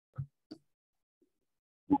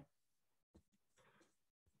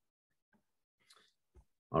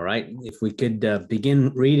All right, if we could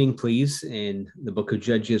begin reading, please, in the book of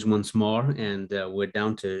Judges once more. And we're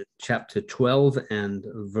down to chapter 12 and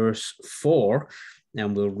verse 4,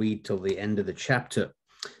 and we'll read till the end of the chapter.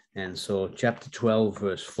 And so chapter 12,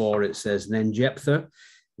 verse 4, it says, Then Jephthah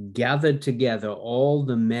gathered together all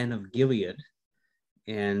the men of Gilead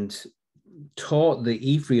and taught the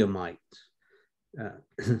Ephraimites,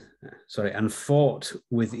 and fought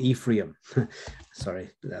with Ephraim. Sorry,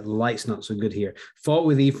 that light's not so good here. Fought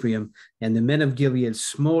with Ephraim, and the men of Gilead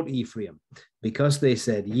smote Ephraim, because they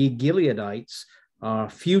said, Ye Gileadites are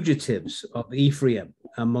fugitives of Ephraim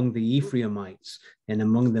among the Ephraimites and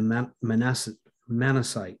among the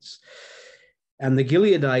Manassites. And the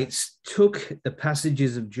Gileadites took the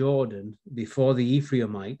passages of Jordan before the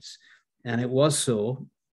Ephraimites, and it was so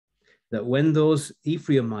that when those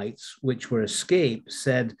Ephraimites which were escaped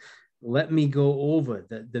said, Let me go over,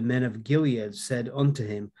 that the men of Gilead said unto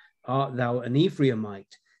him, Art thou an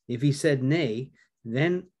Ephraimite? If he said, Nay,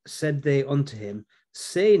 then said they unto him,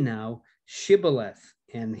 Say now, Shibboleth.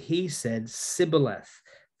 And he said, Sibboleth,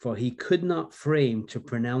 for he could not frame to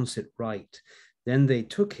pronounce it right. Then they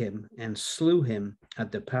took him and slew him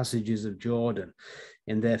at the passages of Jordan.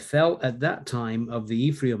 And there fell at that time of the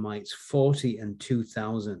Ephraimites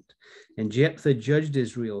 42,000. And Jephthah judged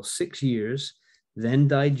Israel 6 years. Then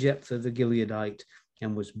died Jephthah the Gileadite,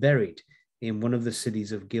 and was buried in one of the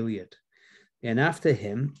cities of Gilead. And after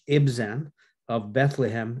him, Ibzan of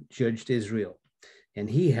Bethlehem judged Israel. And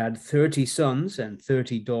he had 30 sons and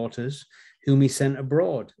 30 daughters, whom he sent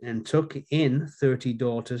abroad, and took in 30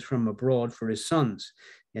 daughters from abroad for his sons.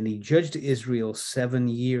 And he judged Israel 7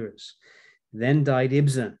 years. Then died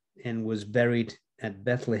Ibzan, and was buried at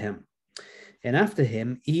Bethlehem. And after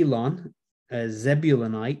him, Elon, a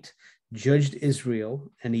Zebulunite, judged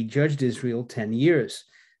Israel, and he judged Israel 10 years.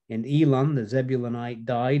 And Elon, the Zebulunite,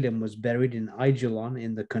 died and was buried in Aijalon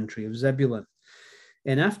in the country of Zebulun.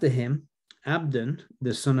 And after him, Abdon,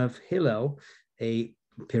 the son of Hillel, a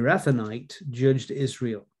Pirathonite, judged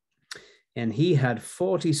Israel. And he had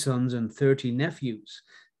 40 sons and 30 nephews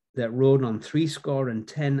that rode on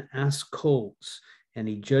 70 ass colts, and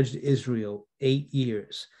he judged Israel 8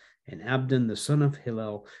 years. And Abdon, the son of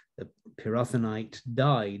Hillel, the Pirathonite,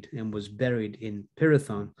 died and was buried in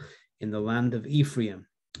Pirathon in the land of Ephraim,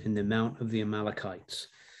 in the mount of the Amalekites.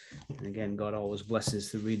 And again, God always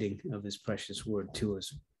blesses the reading of his precious word to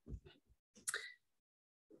us.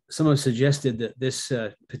 Someone suggested that this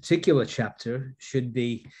particular chapter should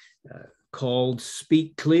be called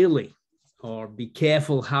Speak Clearly, or Be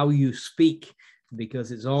Careful How You Speak,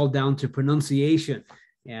 because it's all down to pronunciation.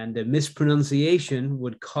 And a mispronunciation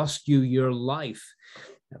would cost you your life.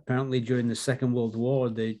 Apparently, during the Second World War,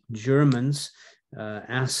 the Germans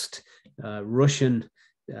asked Russian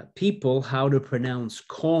people how to pronounce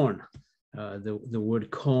corn, the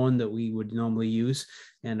word corn that we would normally use.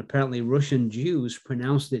 And apparently, Russian Jews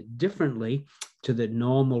pronounced it differently to the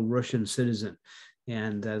normal Russian citizen.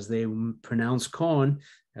 And as they pronounced corn,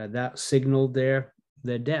 that signaled their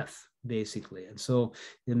death, basically. And so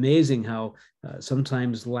amazing how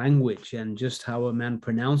sometimes language and just how a man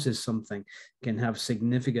pronounces something can have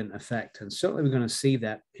significant effect. And certainly we're going to see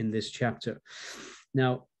that in this chapter.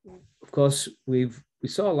 Now, of course, we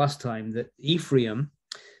saw last time that Ephraim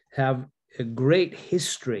have a great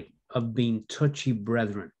history of being touchy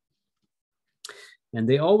brethren. And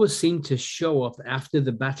they always seem to show up after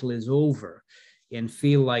the battle is over and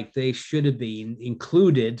feel like they should have been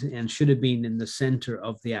included and should have been in the center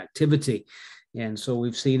of the activity. And so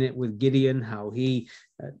we've seen it with Gideon, how he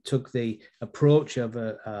took the approach of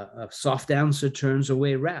a soft answer turns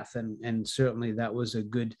away wrath. And certainly that was a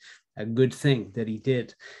good thing that he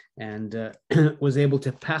did, and was able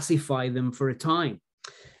to pacify them for a time.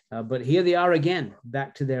 But here they are again,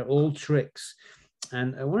 back to their old tricks.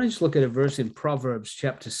 And I want to just look at a verse in Proverbs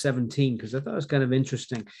chapter 17, because I thought it was kind of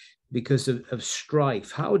interesting because of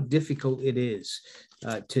strife, how difficult it is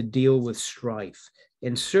to deal with strife.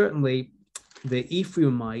 And certainly the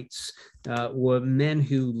Ephraimites were men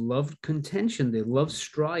who loved contention. They loved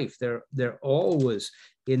strife. They're always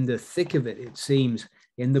in the thick of it, it seems,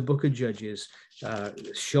 in the book of Judges,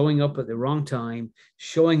 showing up at the wrong time,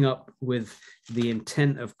 showing up with the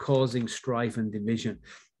intent of causing strife and division.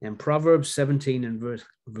 And Proverbs 17 and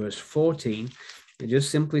verse 14, it just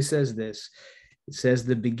simply says this. It says,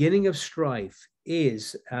 the beginning of strife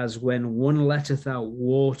is as when one letteth out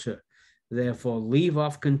water. Therefore, leave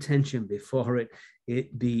off contention before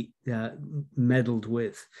it be meddled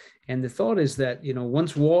with. And the thought is that,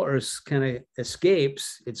 once water kind of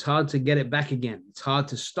escapes, it's hard to get it back again. It's hard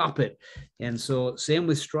to stop it. And so same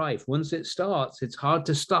with strife. Once it starts, it's hard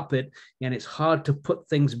to stop it, and it's hard to put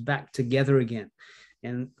things back together again.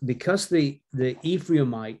 And because the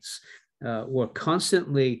Ephraimites were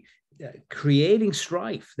constantly creating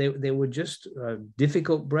strife, they were just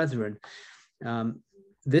difficult brethren.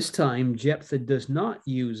 This time, Jephthah does not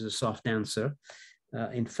use a soft answer.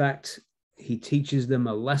 In fact, he teaches them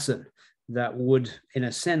a lesson that would, in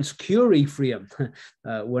a sense, cure Ephraim.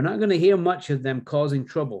 We're not going to hear much of them causing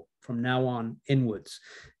trouble from now on inwards.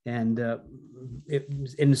 And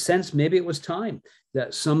in a sense, maybe it was time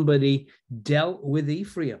that somebody dealt with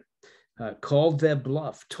Ephraim, called their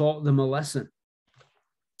bluff, taught them a lesson.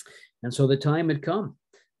 And so the time had come,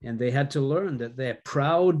 and they had to learn that their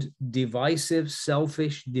proud, divisive,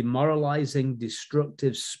 selfish, demoralizing,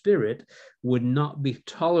 destructive spirit would not be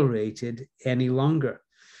tolerated any longer.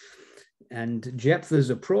 And Jephthah's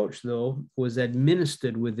approach, though, was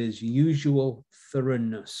administered with his usual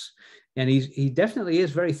thoroughness. And he definitely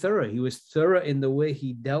is very thorough. He was thorough in the way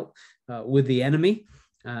he dealt with the enemy.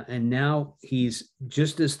 And now he's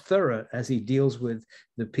just as thorough as he deals with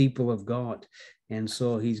the people of God. And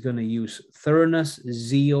so he's going to use thoroughness,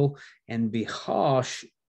 zeal, and be harsh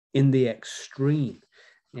in the extreme.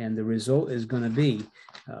 And the result is going to be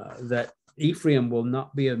that Ephraim will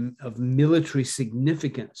not be of military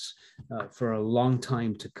significance for a long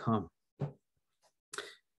time to come.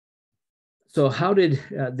 So how did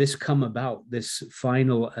this come about, this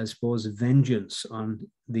final, I suppose, vengeance on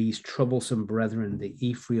these troublesome brethren, the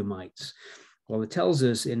Ephraimites? Well, it tells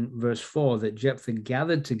us in verse 4 that Jephthah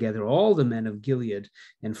gathered together all the men of Gilead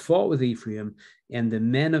and fought with Ephraim, and the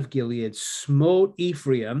men of Gilead smote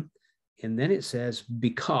Ephraim, and then it says,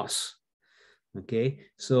 because. Okay,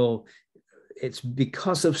 so it's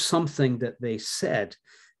because of something that they said.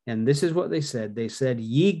 And this is what they said. They said,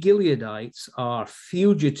 ye Gileadites are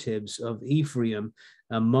fugitives of Ephraim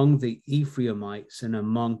among the Ephraimites and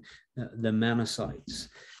among the Manassites.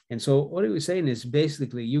 And so what he was saying is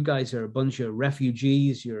basically, you guys are a bunch of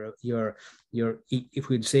refugees. You're if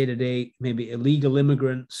we'd say today, maybe illegal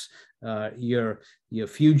immigrants. You're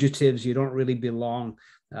fugitives. You don't really belong.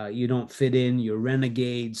 You don't fit in. You're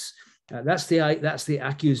renegades. That's the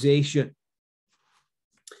accusation.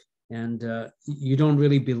 And you don't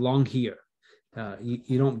really belong here.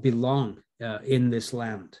 You don't belong in this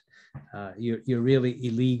land. You're really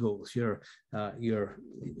illegals. You're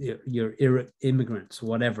immigrants,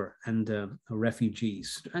 whatever, and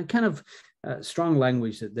refugees. And kind of strong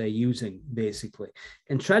language that they're using, basically.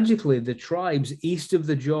 And tragically, the tribes east of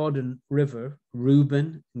the Jordan River,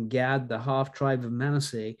 Reuben and Gad, the half tribe of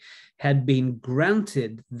Manasseh, had been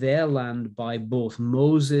granted their land by both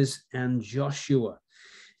Moses and Joshua.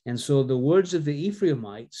 And so the words of the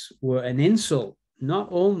Ephraimites were an insult, not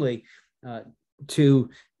only to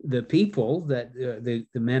the people, that the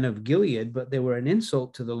men of Gilead, but they were an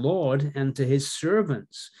insult to the Lord and to his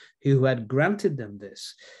servants who had granted them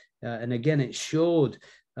this. And again, it showed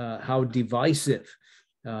how divisive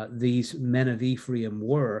these men of Ephraim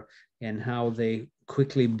were and how they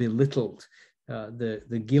quickly belittled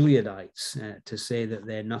the Gileadites to say that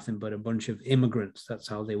they're nothing but a bunch of immigrants. That's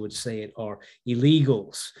how they would say it, or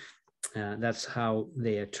illegals. That's how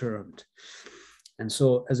they are termed. And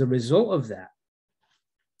so as a result of that,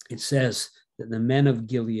 it says that the men of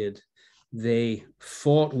Gilead, they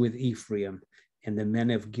fought with Ephraim, and the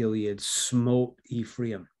men of Gilead smote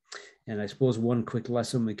Ephraim. And I suppose one quick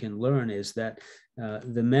lesson we can learn is that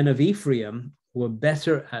the men of Ephraim were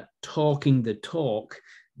better at talking the talk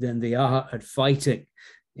than they are at fighting.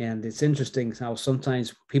 And it's interesting how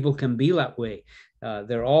sometimes people can be that way.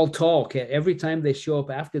 They're all talk every time they show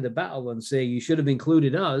up after the battle and say, you should have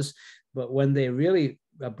included us. But when they really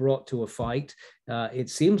are brought to a fight, it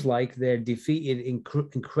seems like they're defeated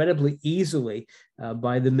incredibly easily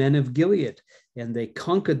by the men of Gilead, and they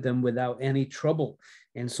conquered them without any trouble.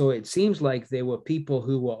 And so it seems like they were people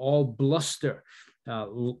who were all bluster,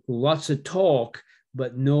 lots of talk,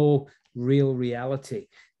 but no real reality.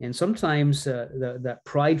 And sometimes that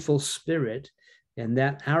prideful spirit and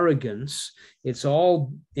that arrogance, it's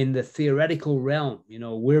all in the theoretical realm. You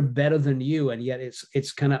know, we're better than you, and yet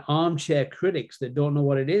it's kind of armchair critics that don't know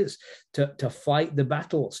what it is to fight the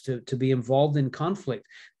battles, to be involved in conflict,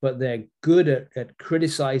 but they're good at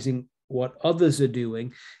criticizing what others are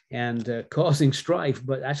doing and causing strife,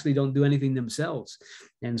 but actually don't do anything themselves.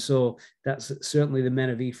 And so that's certainly the men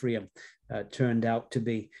of Ephraim turned out to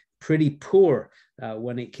be pretty poor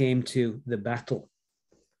when it came to the battle.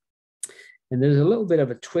 And there's a little bit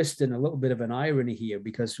of a twist and a little bit of an irony here,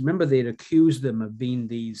 because remember, they'd accused them of being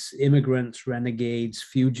these immigrants, renegades,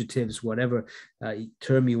 fugitives, whatever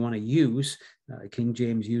term you want to use. King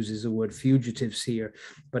James uses the word fugitives here.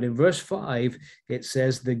 But in verse 5, it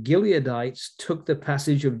says, the Gileadites took the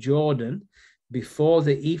passage of Jordan, before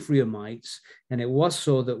the Ephraimites. And it was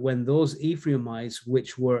so that when those Ephraimites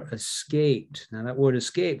which were escaped, now that word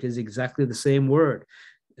escaped is exactly the same word,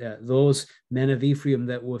 those men of Ephraim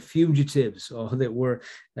that were fugitives or that were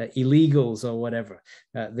illegals or whatever,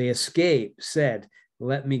 they escaped, said,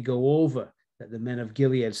 let me go over. That the men of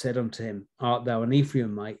Gilead said unto him, art thou an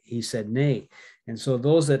Ephraimite? He said, nay. And so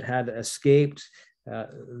those that had escaped,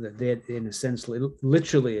 they had, in a sense,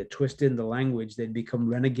 literally a twist in the language, they'd become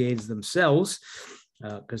renegades themselves,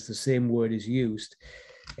 because the same word is used.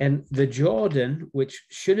 And the Jordan, which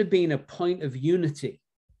should have been a point of unity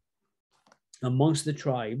amongst the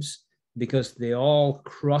tribes, because they all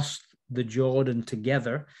crossed the Jordan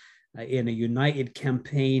together in a united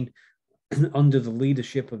campaign under the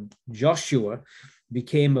leadership of Joshua,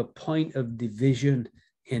 became a point of division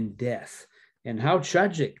and death. And how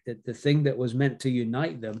tragic that the thing that was meant to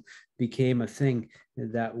unite them became a thing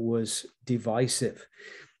that was divisive.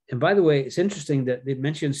 And by the way, it's interesting that it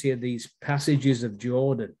mentions here these passages of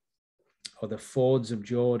Jordan, or the fords of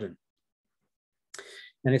Jordan.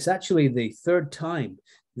 And it's actually the third time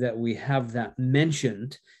that we have that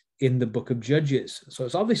mentioned in the book of Judges. So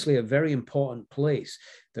it's obviously a very important place,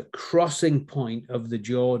 the crossing point of the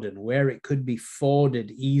Jordan, where it could be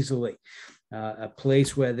forded easily, a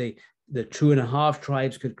place where the 2.5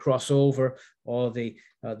 tribes could cross over, or the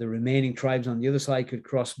remaining tribes on the other side could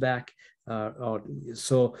cross back.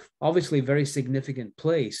 So obviously very significant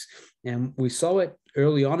place. And we saw it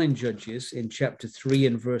early on in Judges in chapter 3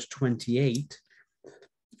 and verse 28,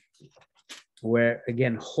 where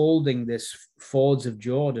again, holding this fords of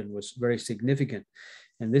Jordan was very significant.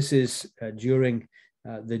 And this is during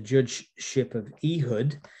the judgeship of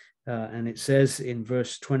Ehud. And it says in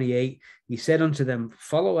verse 28, he said unto them,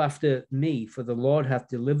 follow after me, for the Lord hath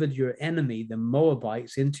delivered your enemy, the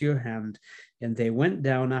Moabites, into your hand. And they went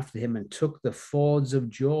down after him and took the fords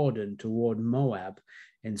of Jordan toward Moab,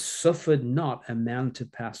 and suffered not a man to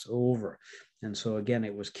pass over. And so again,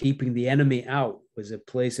 it was keeping the enemy out, was a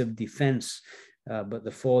place of defense, but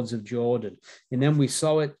the fords of Jordan. And then we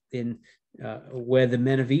saw it in where the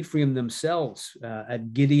men of Ephraim themselves,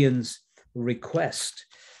 at Gideon's request,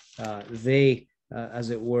 they,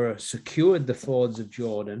 as it were, secured the fords of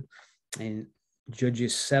Jordan. In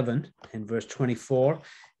Judges 7 and verse 24,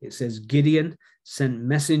 it says, Gideon sent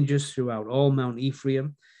messengers throughout all Mount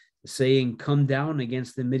Ephraim, saying, come down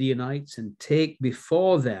against the Midianites and take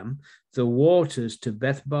before them the waters to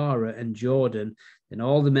Bethbara and Jordan. And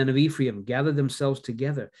all the men of Ephraim gathered themselves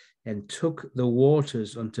together and took the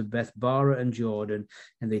waters unto Bethbara and Jordan.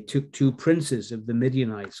 And they took 2 princes of the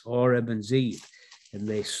Midianites, Oreb and Zeb. And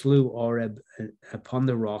they slew Oreb upon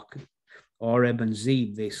the rock. Oreb and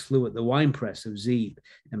Zeb they slew at the winepress of Zeb,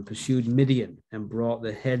 and pursued Midian, and brought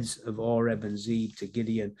the heads of Oreb and Zeb to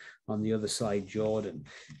Gideon on the other side Jordan.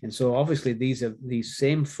 And so obviously these are these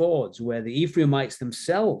same fords where the Ephraimites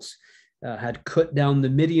themselves had cut down the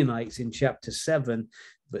Midianites in chapter 7,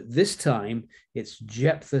 but this time it's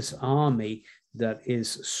Jephthah's army that is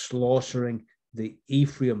slaughtering the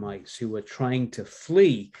Ephraimites who were trying to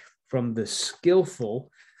flee from the skillful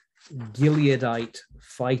Gileadite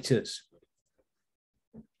fighters.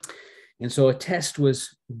 And so a test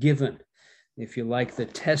was given, if you like, the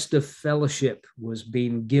test of fellowship was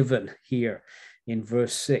being given here in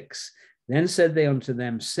verse 6. Then said they unto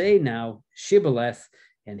them, say now Shibboleth,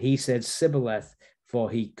 and he said Sibboleth,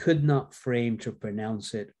 for he could not frame to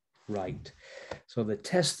pronounce it right. So the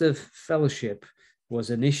test of fellowship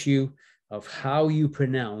was an issue of how you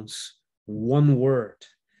pronounce one word.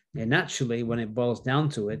 And actually, when it boils down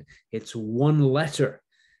to it, it's one letter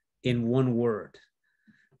in one word,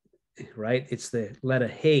 right? It's the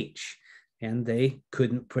letter H, and they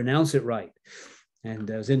couldn't pronounce it right. And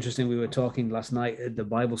it was interesting, we were talking last night at the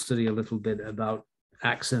Bible study a little bit about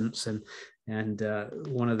accents, and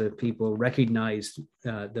one of the people recognized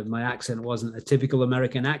that my accent wasn't a typical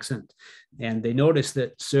American accent. And they noticed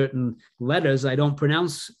that certain letters I don't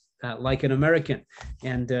pronounce like an American.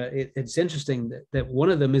 And it's interesting that one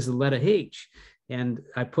of them is the letter H. And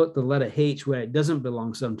I put the letter H where it doesn't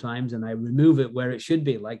belong sometimes, and I remove it where it should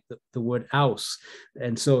be, like the word house.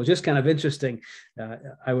 And so just kind of interesting.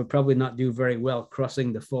 I would probably not do very well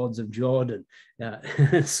crossing the fords of Jordan.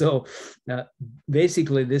 So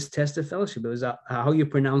basically this test of fellowship is how you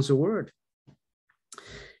pronounce a word.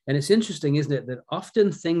 And it's interesting, isn't it, that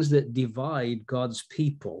often things that divide God's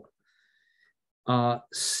people are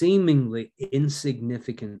seemingly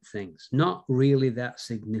insignificant things, not really that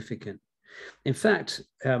significant. In fact,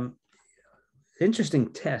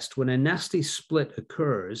 interesting test, when a nasty split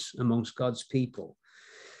occurs amongst God's people,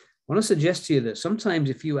 I want to suggest to you that sometimes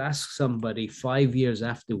if you ask somebody 5 years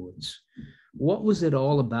afterwards, what was it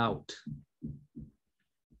all about?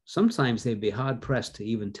 sometimes they'd be hard-pressed to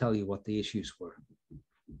even tell you what the issues were.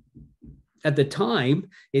 At the time,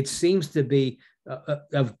 it seems to be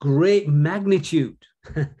of great magnitude.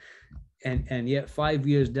 and yet 5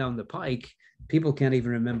 years down the pike, people can't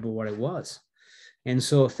even remember what it was. And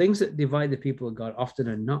so things that divide the people of God often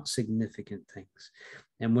are not significant things.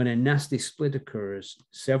 And when a nasty split occurs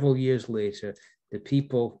several years later, the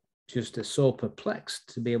people just are so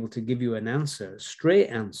perplexed to be able to give you an answer, a straight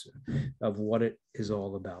answer of what it is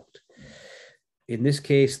all about. In this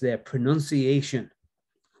case, their pronunciation,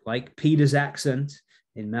 like Peter's accent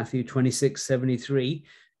in Matthew 26:73,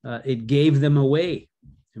 it gave them away.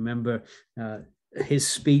 Remember, his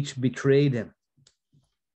speech betrayed him.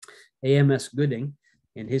 A.M.S. Gooding,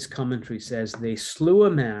 in his commentary, says they slew a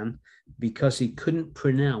man because he couldn't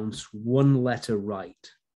pronounce one letter right.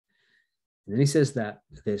 And then he says that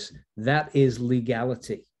is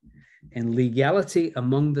legality. And legality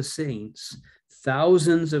among the saints,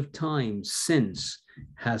 thousands of times since,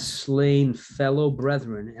 has slain fellow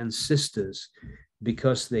brethren and sisters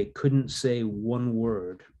because they couldn't say one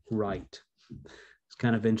word right. It's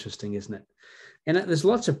kind of interesting, isn't it? And there's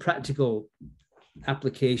lots of practical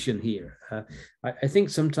application here. I think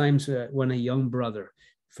sometimes when a young brother,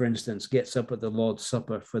 for instance, gets up at the Lord's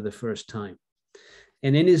Supper for the first time,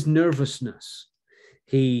 and in his nervousness,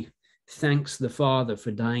 he thanks the Father for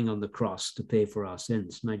dying on the cross to pay for our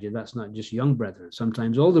sins. Mind you, that's not just young brethren.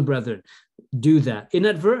 Sometimes older brethren do that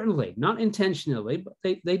inadvertently, not intentionally, but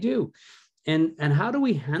they do. And how do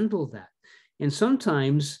we handle that? And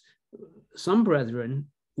sometimes some brethren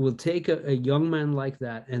will take a young man like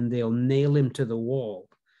that and they'll nail him to the wall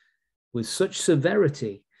with such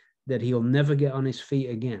severity that he'll never get on his feet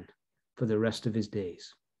again for the rest of his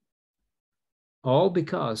days. All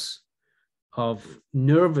because of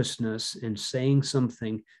nervousness and saying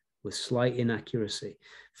something with slight inaccuracy,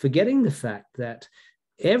 forgetting the fact that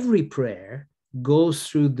every prayer goes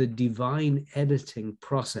through the divine editing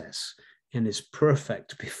process and is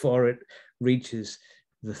perfect before it reaches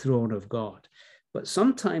the throne of God. But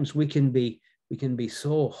sometimes we can be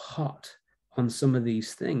so hot on some of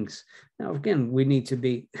these things. Now, again, we need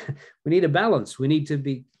a balance. We need to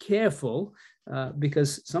be careful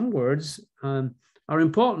because some words are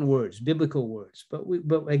important words, biblical words.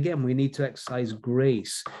 But again, we need to exercise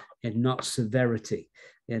grace and not severity.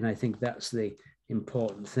 And I think that's the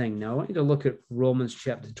important thing. Now, I want you to look at Romans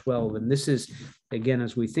chapter 12. And this is, again,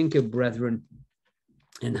 as we think of brethren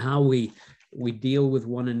and how we deal with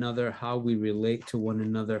one another, how we relate to one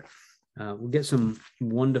another. We'll get some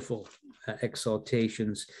wonderful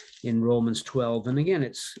exhortations in Romans 12. And again,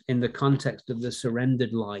 it's in the context of the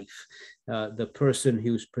surrendered life, the person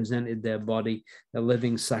who's presented their body a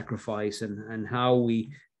living sacrifice, and how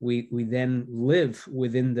we then live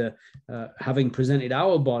within the, having presented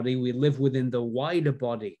our body, we live within the wider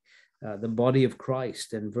body, the body of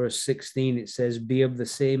Christ. And verse 16, it says, be of the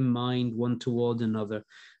same mind one toward another.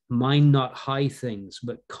 Mind not high things,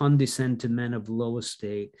 but condescend to men of low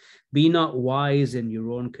estate. Be not wise in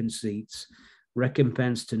your own conceits.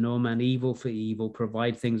 Recompense to no man evil for evil.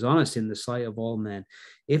 Provide things honest in the sight of all men.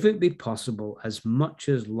 If it be possible, as much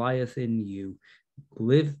as lieth in you,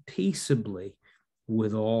 live peaceably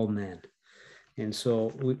with all men. And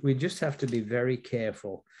so we just have to be very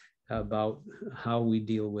careful about how we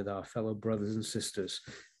deal with our fellow brothers and sisters,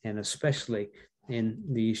 and especially in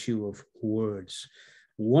the issue of words.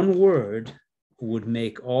 One word would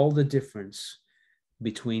make all the difference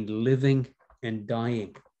between living and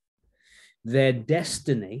dying. Their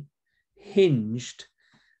destiny hinged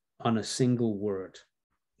on a single word,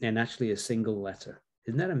 and actually a single letter.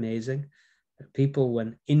 Isn't that amazing? People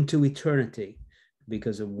went into eternity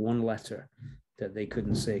because of one letter that they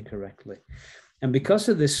couldn't say correctly. And because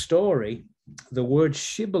of this story, the word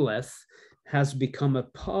shibboleth has become a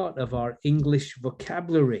part of our English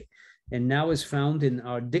vocabulary, and now is found in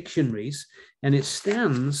our dictionaries, and it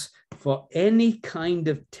stands for any kind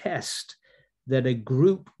of test that a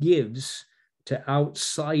group gives to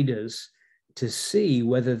outsiders to see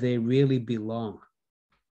whether they really belong.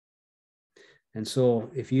 And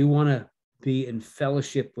so if you want to be in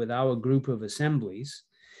fellowship with our group of assemblies,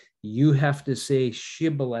 you have to say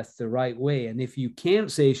shibboleth the right way. And if you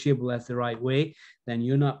can't say shibboleth the right way, then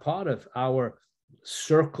you're not part of our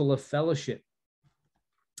circle of fellowship.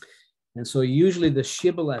 And so usually the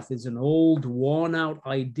shibboleth is an old, worn-out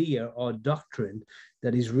idea or doctrine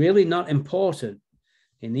that is really not important.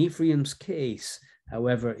 In Ephraim's case,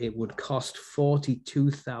 however, it would cost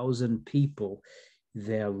 42,000 people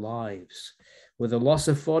their lives. With a loss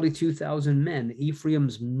of 42,000 men,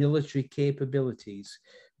 Ephraim's military capabilities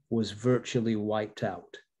was virtually wiped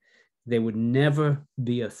out. They would never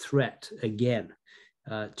be a threat again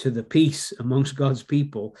to the peace amongst God's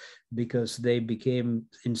people because they became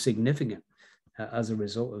insignificant as a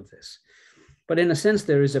result of this. But in a sense,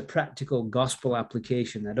 there is a practical gospel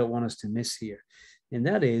application I don't want us to miss here. And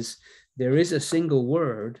that is, there is a single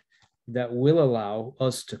word that will allow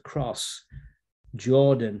us to cross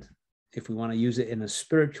Jordan, if we want to use it in a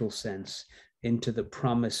spiritual sense, into the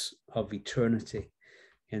promise of eternity.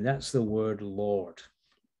 And that's the word Lord.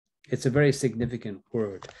 It's a very significant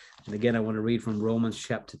word. And again, I want to read from Romans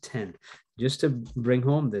chapter 10, just to bring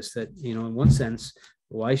home this, that, in one sense,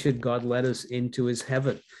 why should God let us into his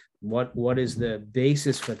heaven? What is the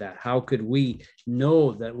basis for that? How could we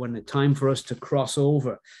know that when the time for us to cross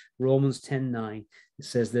over? Romans 10:9, it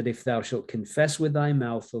says that if thou shalt confess with thy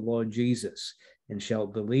mouth the Lord Jesus, and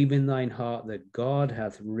shalt believe in thine heart that God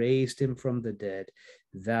hath raised him from the dead,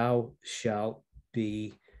 thou shalt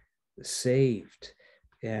be saved.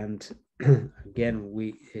 And again,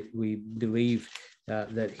 we believe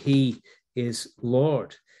that he is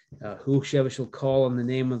Lord. Whosoever shall call on the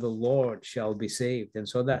name of the Lord shall be saved. And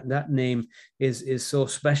so that name is so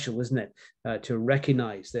special, isn't it? To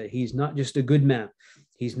recognize that he's not just a good man.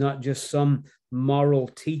 He's not just some moral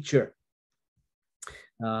teacher.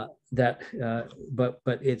 But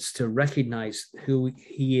it's to recognize who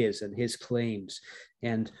he is and his claims.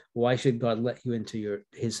 And why should God let you into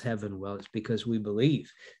his heaven? Well, it's because we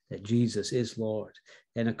believe that Jesus is Lord.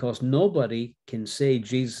 And of course, nobody can say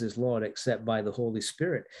Jesus is Lord except by the Holy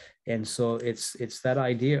Spirit. And so it's that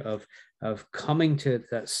idea of coming to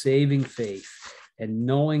that saving faith and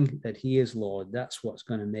knowing that he is Lord. That's what's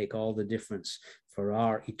going to make all the difference for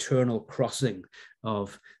our eternal crossing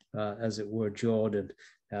of, as it were, Jordan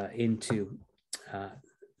into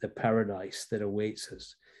the paradise that awaits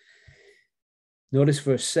us. Notice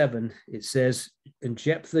verse 7, it says, and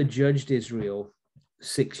Jephthah judged Israel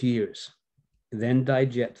 6 years. Then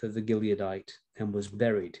died Jephthah the Gileadite and was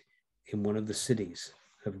buried in one of the cities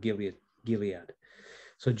of Gilead.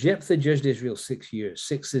 So Jephthah judged Israel 6 years.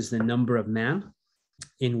 6 is the number of man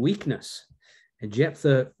in weakness. And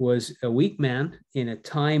Jephthah was a weak man in a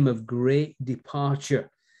time of great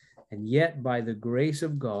departure. And yet by the grace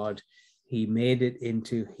of God, he made it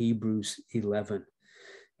into Hebrews 11.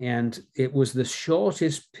 And it was the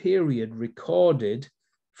shortest period recorded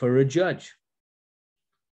for a judge.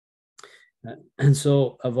 And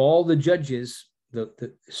so of all the judges,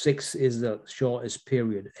 the 6 is the shortest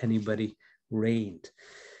period anybody reigned.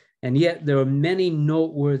 And yet there are many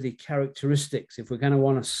noteworthy characteristics. If we kind of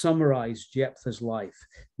want to summarize Jephthah's life,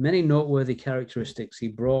 many noteworthy characteristics. He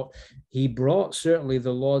brought certainly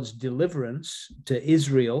the Lord's deliverance to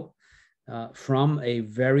Israel from a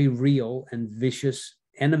very real and vicious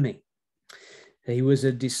enemy. He was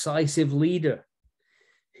a decisive leader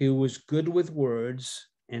who was good with words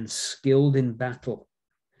and skilled in battle.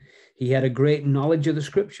 He had a great knowledge of the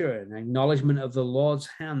scripture and acknowledgement of the Lord's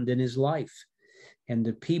hand in his life. And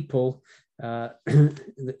the people, the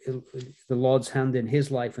Lord's hand in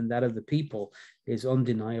his life and that of the people is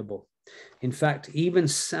undeniable. In fact, even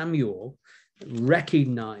Samuel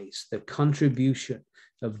recognized the contribution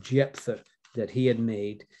of Jephthah that he had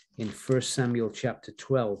made in 1 Samuel chapter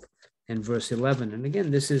 12 and verse 11. And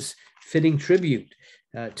again, this is fitting tribute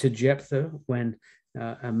to Jephthah when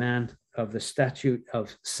a man of the statute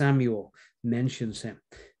of Samuel mentions him.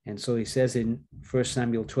 And so he says in 1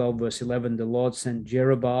 Samuel 12, verse 11, the Lord sent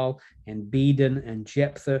Jerubbaal and Bedan and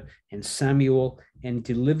Jephthah and Samuel and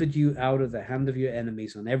delivered you out of the hand of your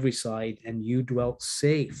enemies on every side, and you dwelt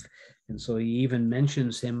safe. And so he even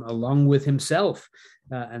mentions him along with himself.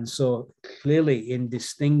 And so clearly in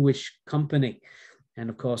distinguished company. And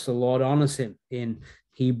of course, the Lord honors him in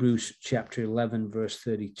Hebrews chapter 11, verse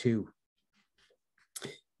 32.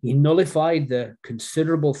 He nullified the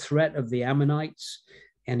considerable threat of the Ammonites,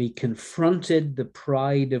 and he confronted the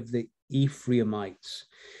pride of the Ephraimites.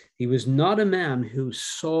 He was not a man who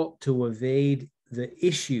sought to evade the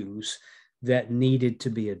issues that needed to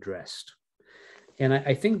be addressed. And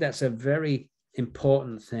I think that's a very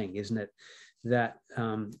important thing, isn't it? That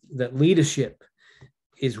leadership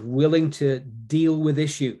is willing to deal with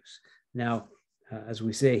issues. Now, as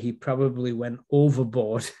we say, he probably went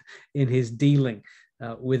overboard in his dealing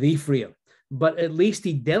with Ephraim, but at least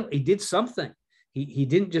he did something. He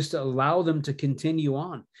didn't just allow them to continue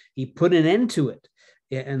on. He put an end to it.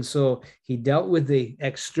 And so he dealt with the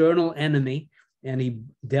external enemy, and he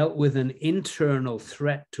dealt with an internal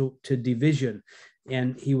threat to division.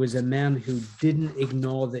 And he was a man who didn't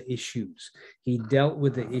ignore the issues. He dealt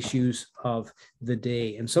with the issues of the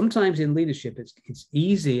day. And sometimes in leadership, it's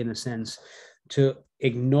easy, in a sense, to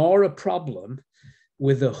ignore a problem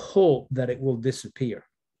with the hope that it will disappear.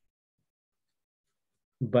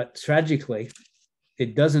 But tragically,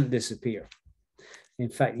 it doesn't disappear. In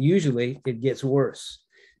fact, usually it gets worse.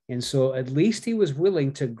 And so at least he was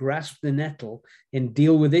willing to grasp the nettle and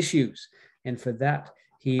deal with issues. And for that,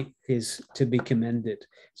 he is to be commended.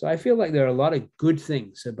 So I feel like there are a lot of good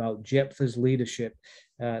things about Jephthah's leadership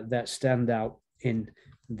that stand out in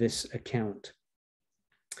this account.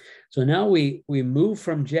 So now we move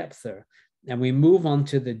from Jephthah and we move on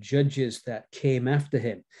to the judges that came after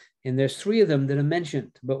him. And there's 3 of them that are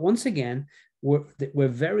mentioned. But once again, we're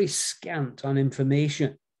very scant on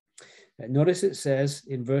information. Notice it says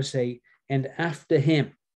in verse 8, and after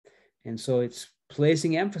him. And so it's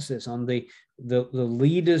placing emphasis on the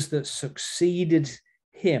leaders that succeeded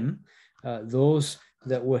him, those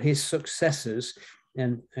that were his successors.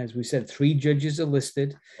 And as we said, 3 judges are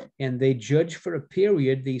listed, and they judge for a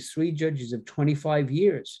period, these 3 judges, of 25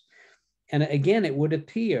 years. And again, it would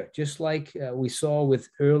appear, just like we saw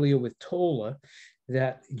earlier with Tola,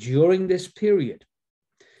 that during this period,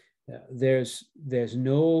 there's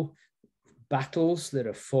no battles that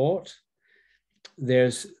are fought.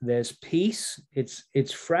 There's peace.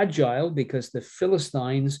 It's fragile because the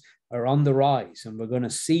Philistines are on the rise, and we're going to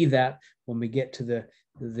see that when we get to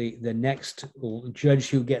the next judge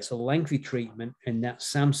who gets a lengthy treatment, and that's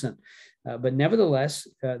Samson. But nevertheless,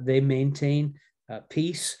 they maintain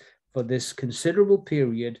peace for this considerable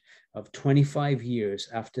period of 25 years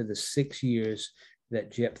after the 6 years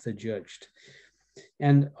that Jephthah judged.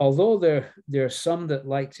 And although there are some that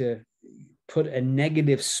like to put a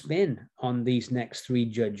negative spin on these next 3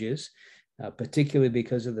 judges, particularly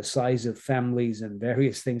because of the size of families and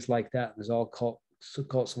various things like that, there's all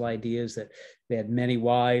sorts of ideas that they had many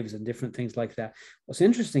wives and different things like that. What's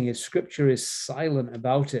interesting is Scripture is silent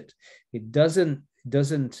about it. It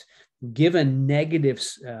doesn't give a negative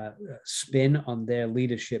spin on their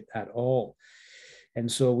leadership at all. And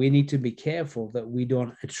so we need to be careful that we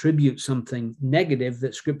don't attribute something negative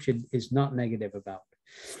that Scripture is not negative about.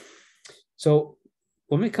 So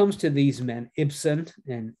when it comes to these men, Ibzan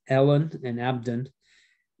and Elon and Abdon,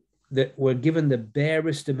 that were given the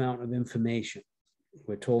barest amount of information.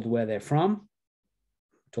 We're told where they're from,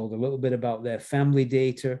 told a little bit about their family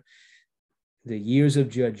data, the years of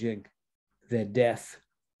judging, their death,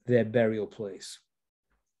 their burial place.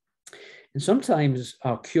 And sometimes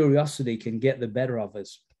our curiosity can get the better of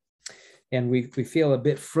us. And we feel a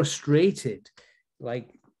bit frustrated,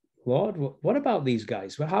 like, Lord, what about these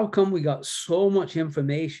guys? Well, how come we got so much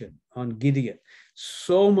information on Gideon,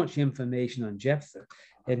 so much information on Jephthah,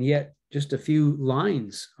 and yet just a few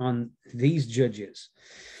lines on these judges?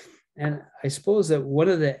 And I suppose that one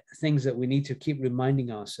of the things that we need to keep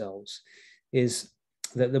reminding ourselves is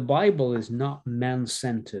that the Bible is not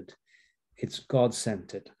man-centered, it's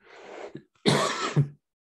God-centered.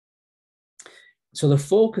 So the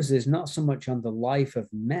focus is not so much on the life of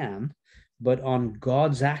man, but on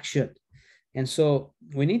God's action. And so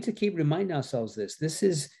we need to keep reminding ourselves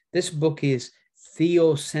this book is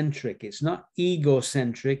theocentric. It's not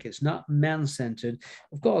egocentric. It's not man-centered.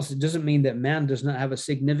 Of course, it doesn't mean that man does not have a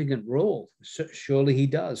significant role. Surely he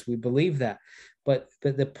does. We believe that. But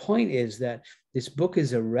the point is that this book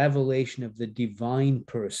is a revelation of the divine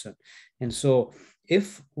person. And so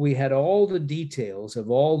if we had all the details of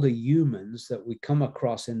all the humans that we come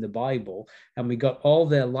across in the Bible, and we got all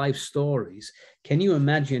their life stories, can you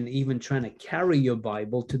imagine even trying to carry your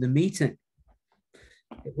Bible to the meeting?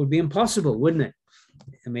 It would be impossible, wouldn't it?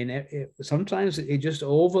 I mean, sometimes it just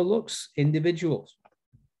overlooks individuals,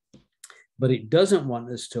 but it doesn't want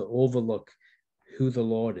us to overlook who the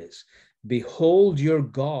Lord is. Behold your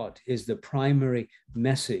God is the primary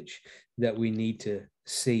message that we need to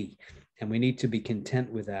see. And we need to be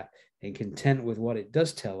content with that and content with what it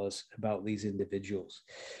does tell us about these individuals.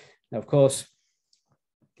 Now, of course,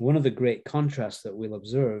 one of the great contrasts that we'll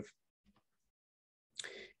observe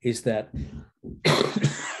is that,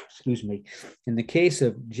 excuse me, in the case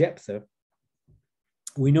of Jephthah,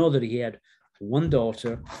 we know that he had one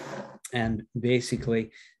daughter, and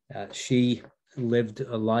basically she lived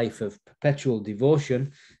a life of perpetual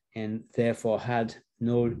devotion and therefore had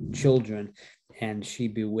no children, and she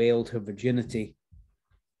bewailed her virginity.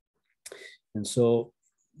 And so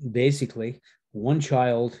basically one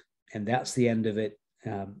child, and that's the end of it,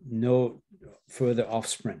 no further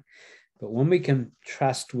offspring. But when we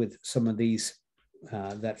contrast with some of these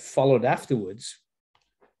that followed afterwards,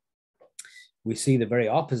 we see the very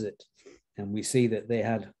opposite, and we see that they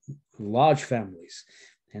had large families.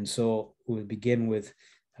 And so we'll begin with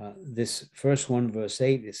this first one, verse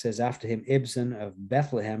 8. It says, after him, Ibzan of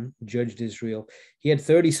Bethlehem judged Israel. He had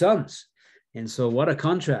 30 sons. And so what a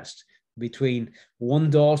contrast between one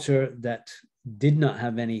daughter that did not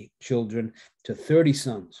have any children to 30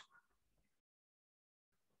 sons.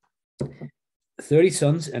 30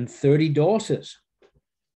 sons and 30 daughters.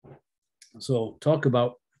 So talk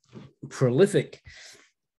about prolific.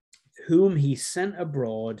 Whom he sent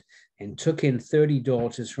abroad and took in 30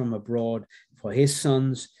 daughters from abroad for his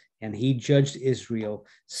sons, and he judged Israel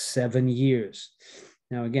 7 years.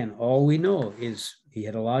 Now, again, all we know is he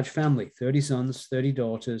had a large family, 30 sons, 30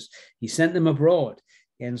 daughters. He sent them abroad.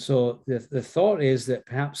 And so the thought is that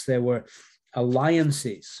perhaps there were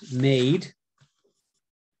alliances made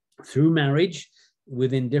through marriage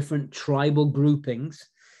within different tribal groupings.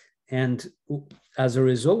 And as a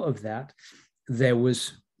result of that, there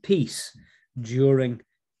was peace during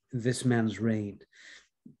this man's reign.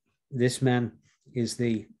 This man is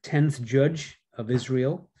the 10th judge of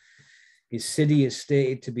Israel. His city is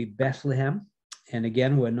stated to be Bethlehem. And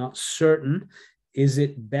again, we're not certain, is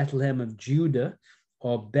it Bethlehem of Judah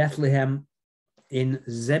or Bethlehem in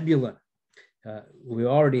Zebulun? We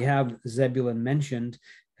already have Zebulun mentioned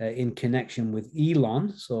in connection with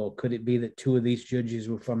Elon. So could it be that two of these judges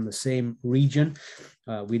were from the same region?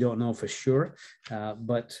 We don't know for sure,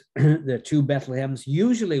 but there are two Bethlehems.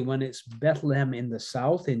 Usually when it's Bethlehem in the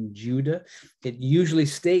south, in Judah, it usually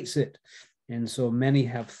states it. And so many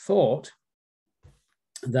have thought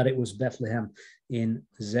that it was Bethlehem in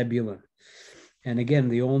Zebulun. And again,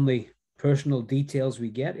 the only personal details we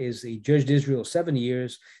get is he judged Israel 7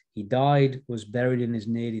 years. He died, was buried in his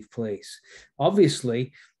native place.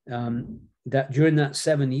 Obviously, that during that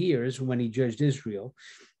 7 years when he judged Israel,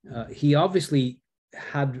 he obviously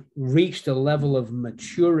had reached a level of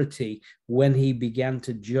maturity when he began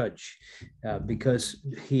to judge, because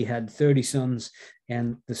he had 30 sons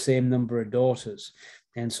and the same number of daughters.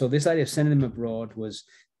 And so this idea of sending them abroad was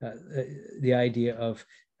the idea of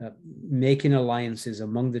making alliances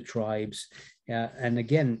among the tribes. And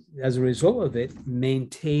again, as a result of it,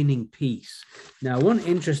 maintaining peace. Now, one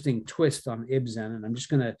interesting twist on Ibzan, and I'm just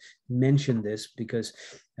going to mention this because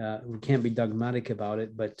we can't be dogmatic about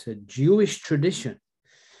it, but Jewish tradition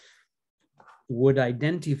would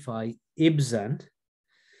identify Ibzan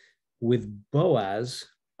with Boaz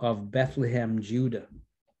of Bethlehem, Judah.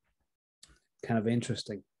 Kind of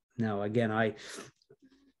interesting. Now, again,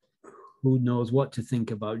 who knows what to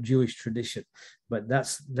think about Jewish tradition, but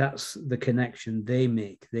that's the connection they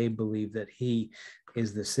make. They believe that he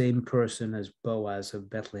is the same person as Boaz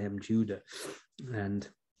of Bethlehem, Judah. And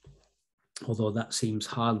although that seems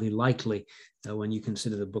hardly likely when you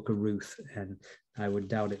consider the book of Ruth, and I would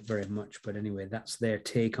doubt it very much. But anyway, that's their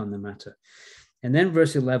take on the matter. And then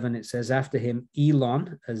verse 11, it says, after him,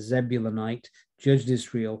 Elon, a Zebulunite, judged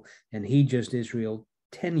Israel, and he judged Israel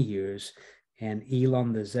 10 years. And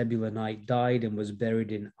Elon the Zebulunite died and was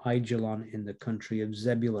buried in Aijalon in the country of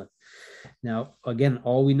Zebulun. Now, again,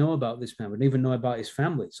 all we know about this man, we don't even know about his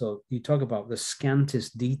family. So you talk about the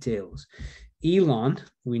scantest details. Elon,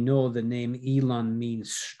 we know the name Elon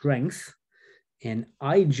means strength, and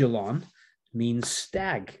Aijalon means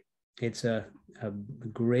stag. It's a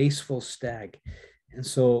graceful stag. And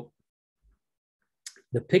so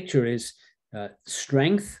the picture is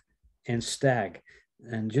strength and stag.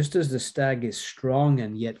 And just as the stag is strong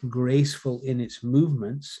and yet graceful in its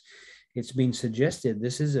movements, it's been suggested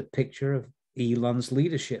this is a picture of Elon's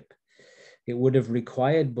leadership. It would have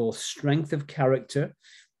required both strength of character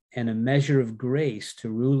and a measure of grace to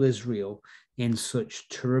rule Israel in such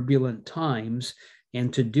turbulent times,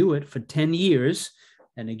 and to do it for 10 years.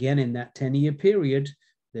 And again, in that 10-year period,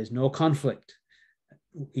 there's no conflict,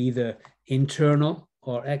 either internal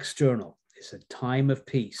or external. It's a time of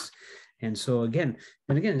peace. And so again,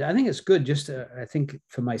 I think it's good. Just I think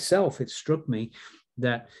for myself, it struck me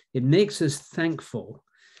that it makes us thankful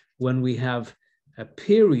when we have a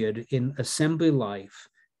period in assembly life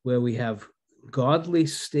where we have godly,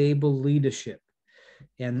 stable leadership.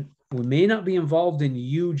 And we may not be involved in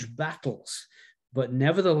huge battles, but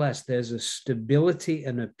nevertheless, there's a stability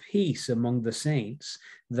and a peace among the saints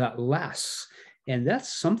that lasts. And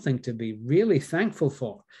that's something to be really thankful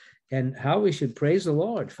for. And how we should praise the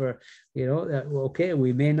Lord for, okay,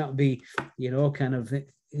 we may not be, kind of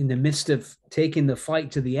in the midst of taking the fight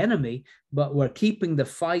to the enemy, but we're keeping the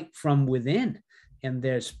fight from within. And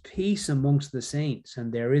there's peace amongst the saints,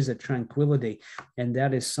 and there is a tranquility. And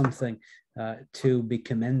that is something to be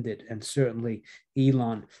commended. And certainly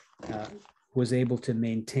Elon was able to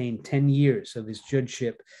maintain 10 years of his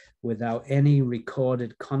judgeship without any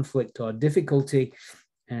recorded conflict or difficulty.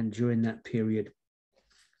 And during that period,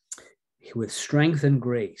 with strength and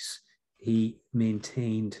grace, he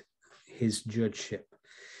maintained his judgeship.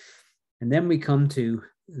 And then we come to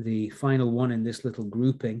the final one in this little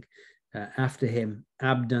grouping. After him,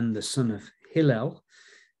 Abdon, the son of Hillel,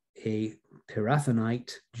 a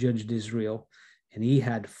Pirathonite, judged Israel, And he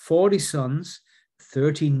had 40 sons,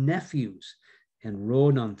 30 nephews, and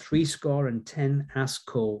rode on 70 ass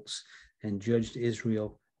colts, and judged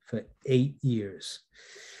Israel for 8 years.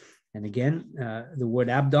 And again, the word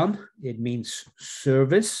Abdon, it means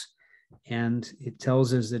service, and it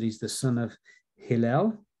tells us that he's the son of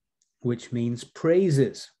Hillel, which means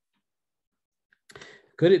praises.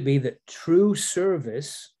 Could it be that true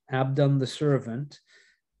service, Abdon the servant,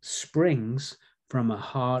 springs from a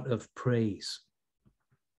heart of praise?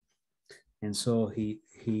 And so he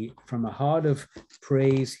from a heart of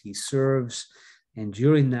praise, he serves, and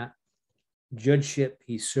during that judgeship,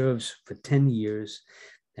 he serves for 10 years.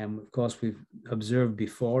 And of course, we've observed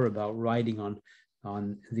before about riding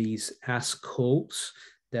on these ass colts,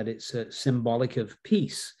 that it's symbolic of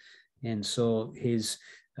peace. And so his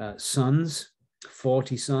sons,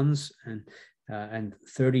 40 sons and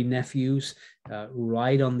 30 nephews,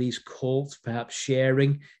 ride on these colts, perhaps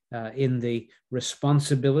sharing in the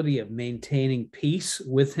responsibility of maintaining peace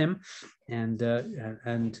with him.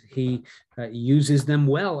 And he uses them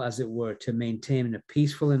well, as it were, to maintain a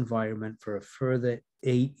peaceful environment for a further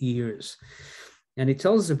 8 years. And he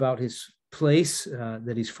tells us about his place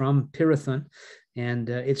that he's from, Pirathon, and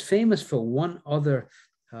it's famous for one other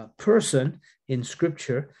person in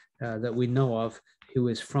Scripture that we know of who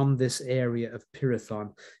is from this area of Pirathon.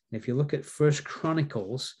 And if you look at First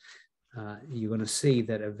Chronicles, you're going to see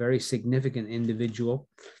that a very significant individual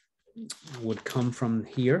would come from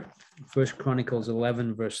here. First Chronicles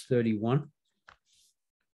 11, verse 31.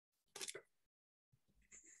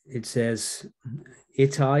 It says,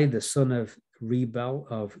 Ittai, the son of Rebel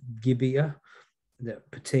of Gibeah, that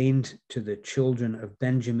pertained to the children of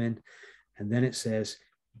Benjamin. And then it says,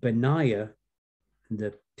 Benaiah,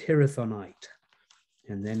 the Pirathonite.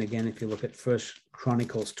 And then again, if you look at First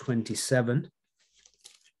Chronicles 27,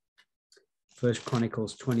 First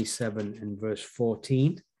Chronicles 27 and verse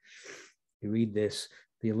 14, you read this: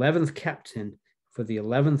 the 11th captain for the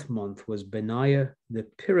 11th month was Benaiah the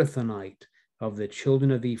Pirathonite of the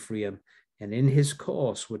children of Ephraim, and in his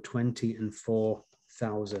course were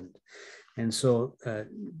 24,000. And so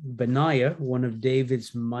Benaiah, one of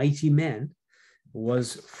David's mighty men,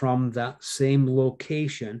 was from that same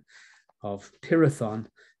location of Pirathon,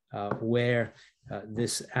 where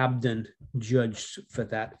this Abdon judged for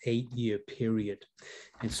that 8-year period.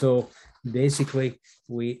 And so basically,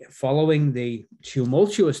 following the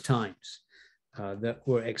tumultuous times that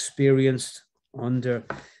were experienced under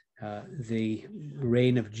the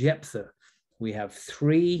reign of Jephthah, we have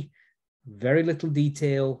 3 very little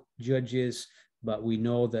detail judges, but we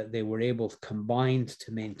know that they were able combined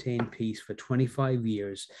to maintain peace for 25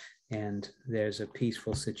 years. And there's a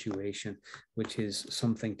peaceful situation, which is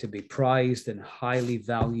something to be prized and highly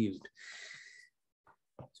valued.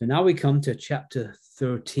 So now we come to chapter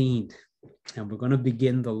 13, and we're going to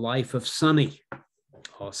begin the life of Sonny,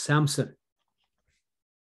 or Samson.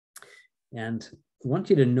 And I want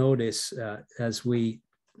you to notice as we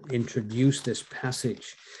introduce this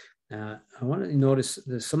passage, I want to notice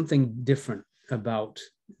there's something different about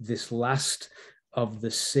this last of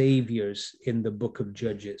the saviors in the book of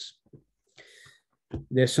Judges.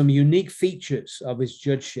 There's some unique features of his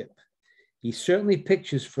judgeship. He certainly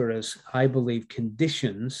pictures for us, I believe,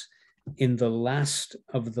 conditions in the last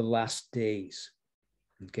of the last days.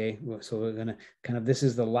 Okay, so we're going to this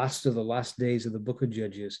is the last of the last days of the book of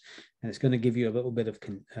Judges, and it's going to give you a little bit of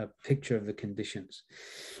a picture of the conditions.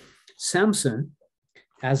 Samson,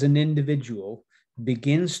 as an individual,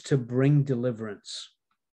 begins to bring deliverance,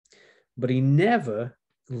 but he never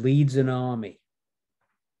leads an army,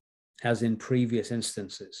 as in previous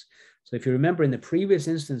instances. So if you remember, in the previous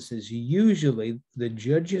instances, usually the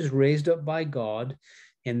judge is raised up by God,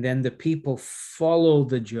 and then the people follow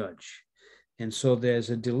the judge. And so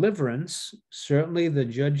there's a deliverance. Certainly the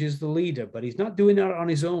judge is the leader, but he's not doing it on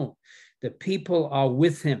his own. The people are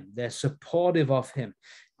with him. They're supportive of him.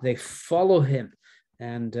 They follow him,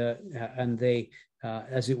 and they,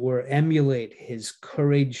 as it were, emulate his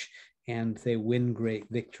courage, and they win great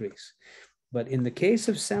victories. But in the case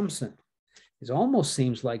of Samson, it almost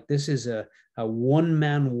seems like this is a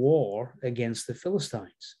one-man war against the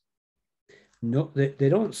Philistines. No, they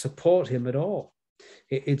don't support him at all.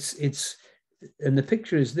 And the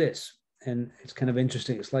picture is this, and it's kind of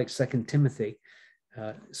interesting. It's like 2 Timothy.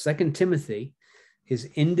 2 Timothy is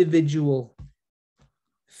individual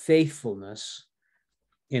faithfulness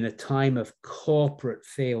in a time of corporate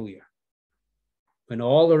failure. When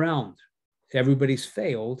all around everybody's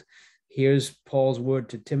failed, here's Paul's word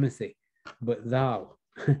to Timothy: but thou,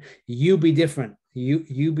 you be different.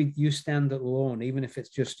 You stand alone, even if it's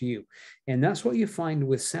just you. And that's what you find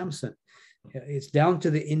with Samson. It's down to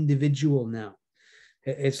the individual now.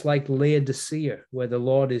 It's like Laodicea, where the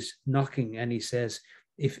Lord is knocking and he says,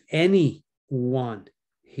 if anyone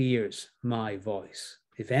hears my voice,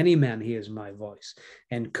 if any man hears my voice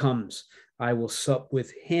and comes, I will sup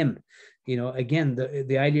with him. You know, again,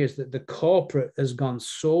 the idea is that the corporate has gone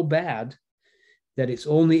so bad that it's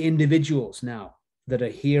only individuals now that are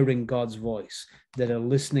hearing God's voice, that are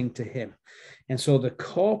listening to him. And so the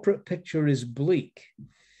corporate picture is bleak,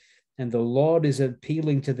 and the Lord is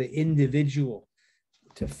appealing to the individual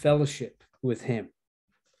to fellowship with him.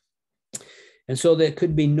 And so there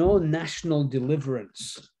could be no national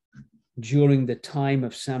deliverance during the time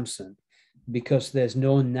of Samson because there's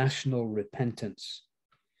no national repentance.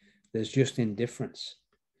 There's just indifference.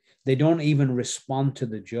 They don't even respond to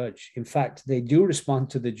the judge. In fact, they do respond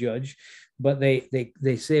to the judge, but they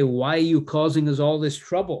say, why are you causing us all this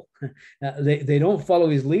trouble? They don't follow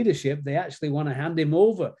his leadership. They actually want to hand him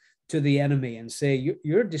over to the enemy and say,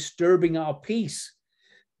 you're disturbing our peace.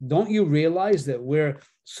 Don't you realize that we're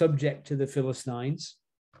subject to the Philistines?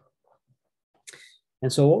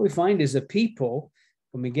 And so what we find is a people,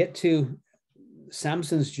 when we get to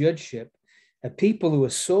Samson's judgeship, a people who are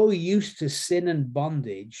so used to sin and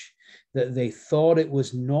bondage that they thought it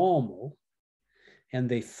was normal, and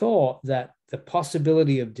they thought that the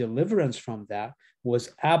possibility of deliverance from that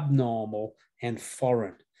was abnormal and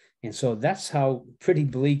foreign. And so that's how pretty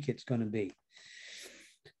bleak it's going to be.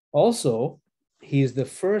 Also, he is the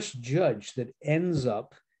first judge that ends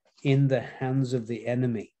up in the hands of the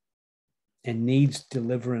enemy and needs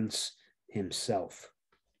deliverance himself.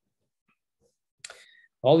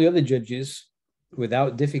 All the other judges,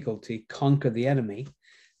 without difficulty, conquer the enemy.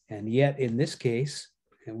 And yet, in this case,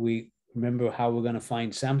 and we remember how we're going to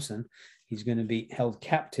find Samson, he's going to be held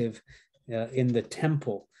captive in the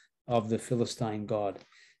temple of the Philistine god.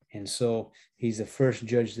 And so he's the first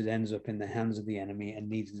judge that ends up in the hands of the enemy and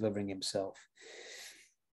needs delivering himself.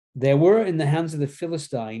 They were in the hands of the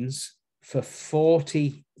Philistines for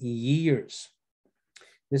 40 years.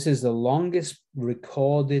 This is the longest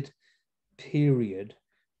recorded period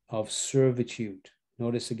of servitude.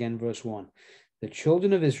 Notice again verse 1. The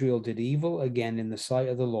children of Israel did evil again in the sight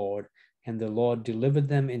of the Lord, and the Lord delivered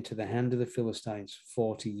them into the hand of the Philistines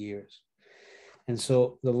 40 years. And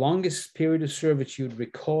so the longest period of servitude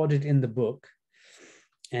recorded in the book,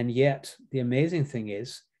 and yet the amazing thing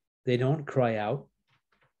is they don't cry out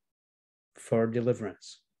for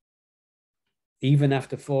deliverance, even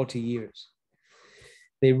after 40 years.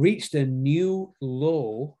 They reached a new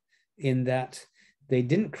low in that they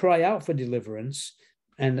didn't cry out for deliverance.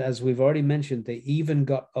 And as we've already mentioned, they even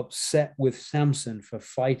got upset with Samson for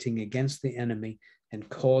fighting against the enemy and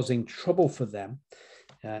causing trouble for them.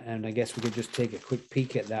 And I guess we could just take a quick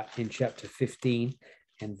peek at that in chapter 15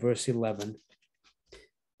 and verse 11.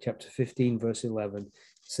 Chapter 15, verse 11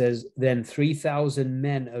 says, Then 3,000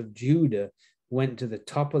 men of Judah went to the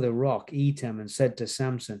top of the rock, Ephraim, and said to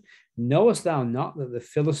Samson, Knowest thou not that the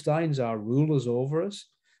Philistines are rulers over us?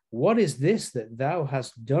 What is this that thou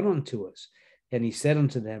hast done unto us? And he said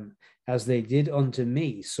unto them, As they did unto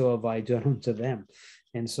me, so have I done unto them.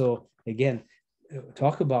 And so, again,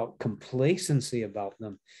 talk about complacency about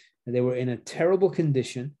them. They were in a terrible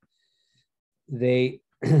condition. They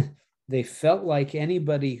felt like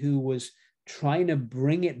anybody who was trying to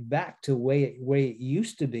bring it back to way it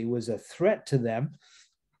used to be was a threat to them.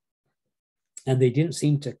 And they didn't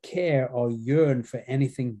seem to care or yearn for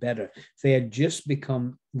anything better. They had just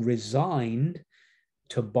become resigned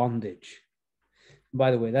to bondage.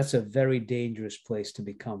 By the way, that's a very dangerous place to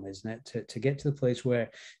become, isn't it? To get to the place where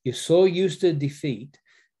you're so used to defeat,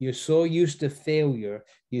 you're so used to failure,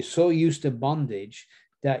 you're so used to bondage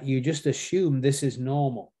that you just assume this is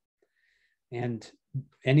normal. And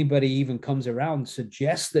anybody even comes around,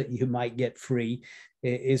 suggests that you might get free,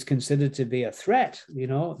 is considered to be a threat. You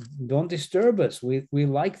know, don't disturb us. We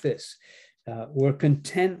like this. We're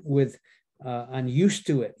content with and used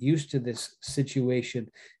to this situation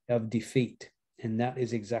of defeat. And that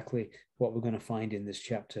is exactly what we're going to find in this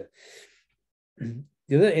chapter.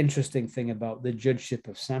 The other interesting thing about the judgeship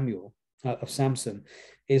of Samson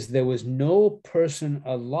is there was no person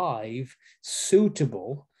alive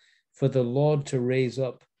suitable for the Lord to raise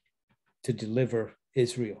up to deliver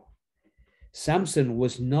Israel. Samson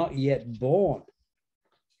was not yet born,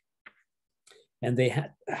 and they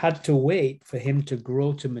had to wait for him to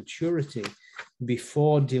grow to maturity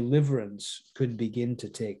before deliverance could begin to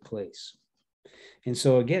take place. And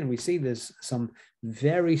so again, we see there's some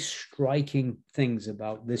very striking things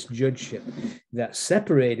about this judgeship that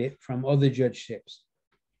separate it from other judgeships.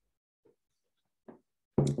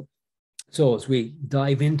 So as we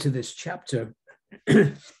dive into this chapter,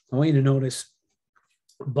 I want you to notice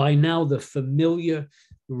by now the familiar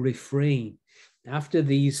refrain. After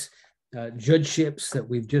these judgeships that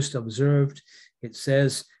we've just observed, it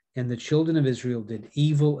says, and the children of Israel did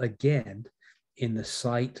evil again in the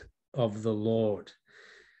sight of the Lord.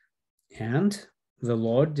 And the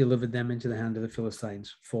Lord delivered them into the hand of the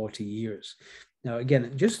Philistines 40 years. Now,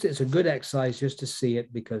 again, it's a good exercise just to see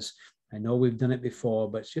it, because I know we've done it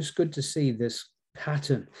before, but it's just good to see this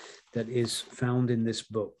pattern that is found in this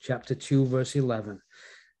book. Chapter 2, verse 11.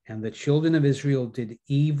 And the children of Israel did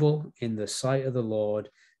evil in the sight of the Lord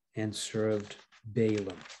and served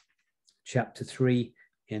Balaam. Chapter 3,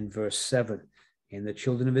 in verse 7. And the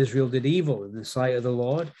children of Israel did evil in the sight of the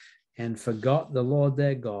Lord and forgot the Lord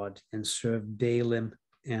their God and served Balaam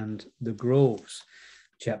and the groves.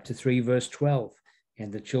 Chapter 3, verse 12.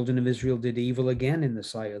 And the children of Israel did evil again in the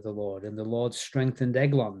sight of the Lord, and the Lord strengthened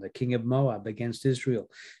Eglon, the king of Moab, against Israel,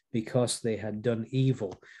 because they had done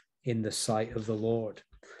evil in the sight of the Lord.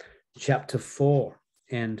 Chapter 4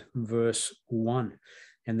 and verse 1.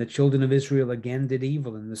 And the children of Israel again did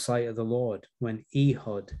evil in the sight of the Lord, when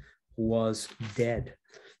Ehud was dead.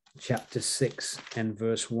 Chapter 6 and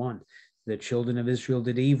verse 1. The children of Israel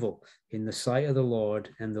did evil in the sight of the Lord,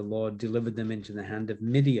 and the Lord delivered them into the hand of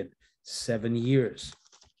Midian 7 years.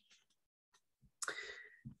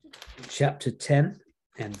 Chapter 10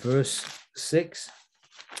 and verse 6.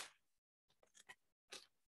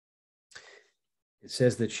 It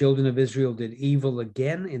says, the children of Israel did evil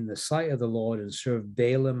again in the sight of the Lord and served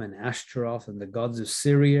Balaam and Ashtaroth and the gods of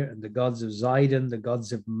Syria and the gods of Zidon, the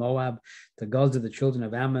gods of Moab, the gods of the children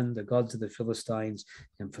of Ammon, the gods of the Philistines,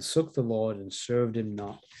 and forsook the Lord and served him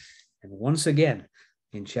not. And once again,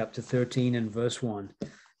 in chapter 13 and verse 1,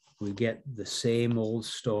 we get the same old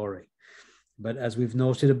story. But as we've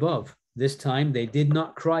noted above, this time they did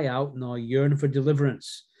not cry out nor yearn for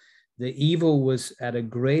deliverance. The evil was at a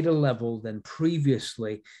greater level than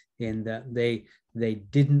previously, in that they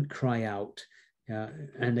didn't cry out.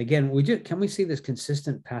 And again, can we see this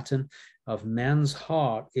consistent pattern of man's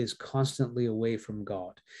heart is constantly away from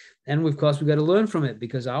God? And of course, we've got to learn from it,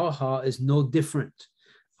 because our heart is no different.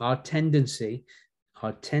 Our tendency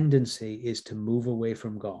is to move away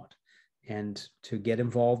from God and to get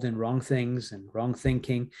involved in wrong things and wrong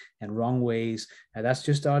thinking and wrong ways. And that's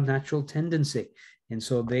just our natural tendency. And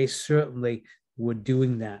so they certainly were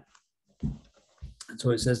doing that. And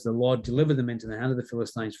so it says the Lord delivered them into the hand of the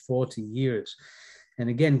Philistines 40 years. And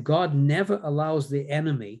again, God never allows the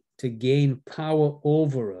enemy to gain power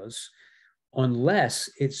over us unless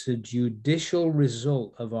it's a judicial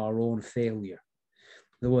result of our own failure.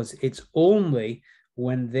 In other words, it's only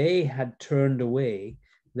when they had turned away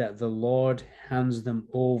that the Lord hands them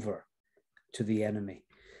over to the enemy.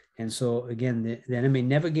 And so again, the enemy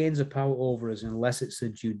never gains a power over us unless it's a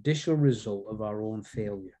judicial result of our own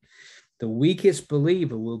failure. The weakest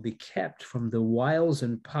believer will be kept from the wiles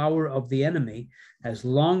and power of the enemy as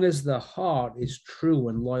long as the heart is true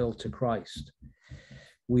and loyal to Christ.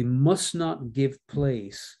 We must not give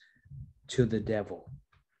place to the devil.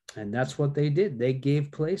 And that's what they did. They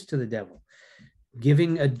gave place to the devil,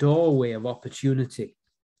 giving a doorway of opportunity.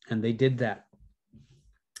 And they did that.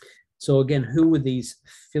 So again, who were these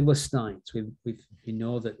Philistines? We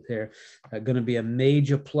know that they're going to be a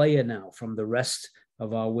major player now from the rest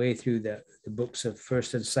of our way through the books of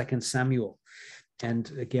 1st and 2nd Samuel.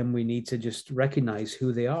 And again, we need to just recognize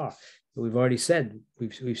who they are. We've already said,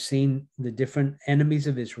 we've seen the different enemies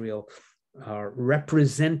of Israel are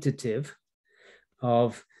representative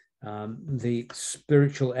of the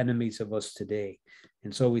spiritual enemies of us today.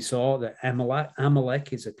 And so we saw that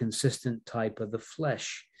Amalek is a consistent type of the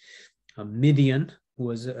flesh. Midian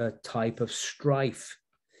was a type of strife.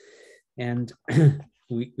 And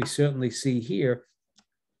we certainly see here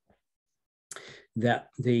that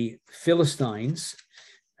the Philistines,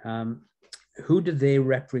 who did they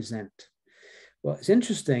represent? Well, it's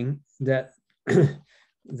interesting that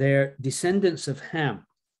they're descendants of Ham.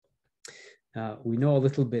 We know a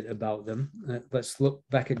little bit about them. Let's look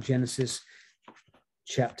back at Genesis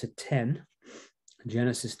chapter 10.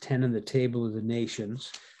 Genesis 10 and the table of the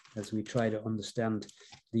nations, as we try to understand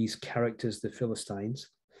these characters, the Philistines.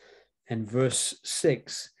 And verse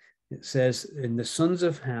 6, it says, in the sons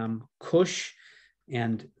of Ham, Cush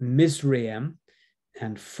and Mizraim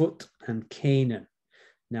and Phut and Canaan.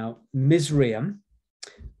 Now, Mizraim,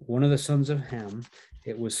 one of the sons of Ham,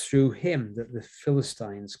 it was through him that the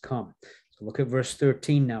Philistines come. So look at verse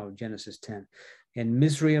 13 now of Genesis 10. And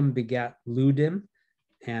Mizraim begat Ludim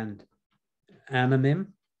and Anamim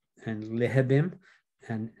and Lehabim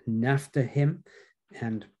and Naphtahim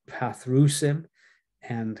and Pathrusim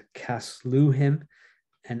and Casluhim,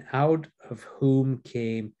 and out of whom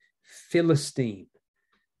came Philistine.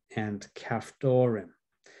 and Caphtorim.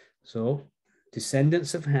 So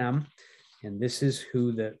descendants of Ham, and this is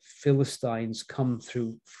who the Philistines come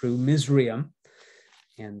through Mizraim,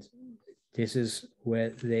 and this is where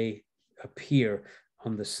they appear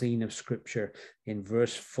on the scene of Scripture in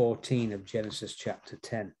verse 14 of Genesis chapter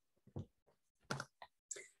 10.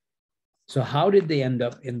 So how did they end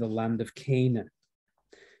up in the land of Canaan?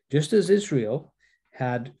 Just as Israel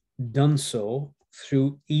had done so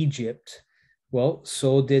through Egypt, well,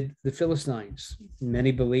 so did the Philistines.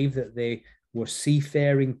 Many believe that they were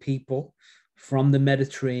seafaring people from the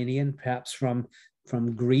Mediterranean, perhaps from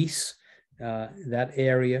Greece, that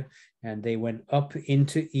area, and they went up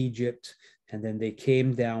into Egypt, and then they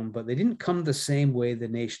came down, but they didn't come the same way the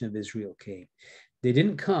nation of Israel came. They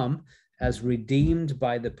didn't come as redeemed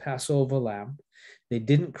by the Passover lamb. They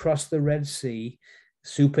didn't cross the Red Sea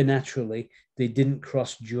supernaturally. They didn't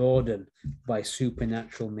cross Jordan by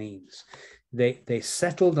supernatural means. They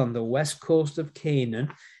settled on the west coast of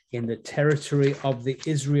Canaan in the territory of the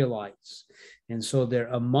Israelites. And so they're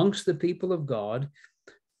amongst the people of God.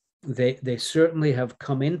 They certainly have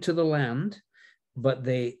come into the land, but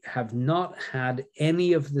they have not had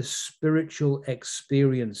any of the spiritual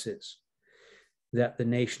experiences that the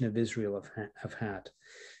nation of Israel have had.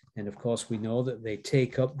 And of course, we know that they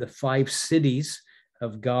take up the 5 cities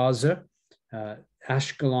of Gaza,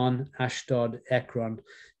 Ashkelon, Ashdod, Ekron,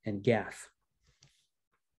 and Gath.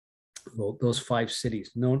 Well, those 5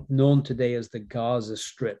 cities, known today as the Gaza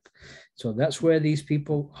Strip. So that's where these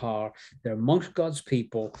people are. They're amongst God's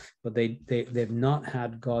people, but they've not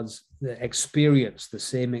had God's experience, the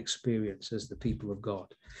same experience as the people of God.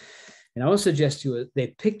 And I will suggest to you, they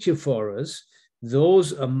picture for us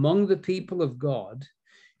those among the people of God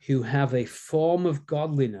who have a form of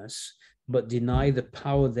godliness but deny the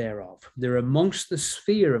power thereof. They're amongst the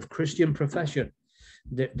sphere of Christian profession.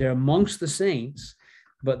 They're amongst the saints,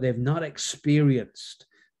 but they've not experienced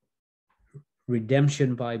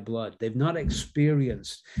redemption by blood. They've not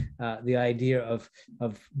experienced the idea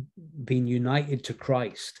of being united to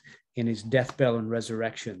Christ in his death, burial, and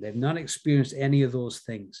resurrection. They've not experienced any of those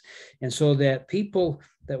things. And so they're people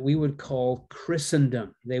that we would call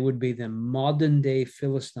Christendom. They would be the modern day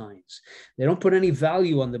Philistines. They don't put any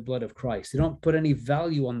value on the blood of Christ. They don't put any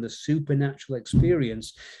value on the supernatural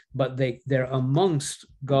experience, but they're amongst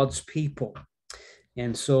God's people.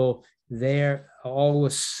 And so they're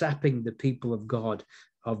always sapping the people of God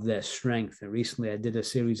of their strength. And recently I did a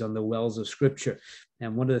series on the wells of Scripture.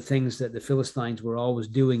 And one of the things that the Philistines were always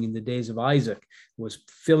doing in the days of Isaac was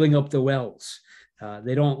filling up the wells.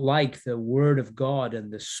 They don't like the word of God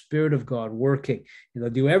and the Spirit of God working. And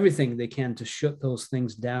they'll do everything they can to shut those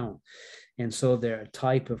things down. And so they're a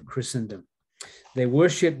type of Christendom. They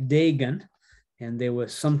worship Dagon, and there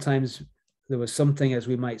was something, as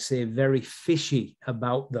we might say, very fishy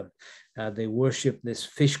about them. They worship this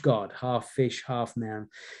fish god, half fish, half man.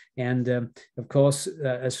 And of course,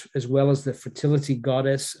 as well as the fertility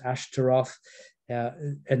goddess, Ashtaroth,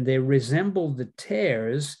 and they resemble the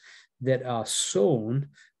tares that are sown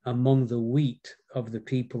among the wheat of the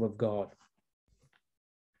people of God,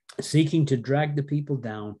 seeking to drag the people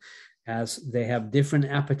down as they have different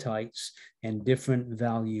appetites and different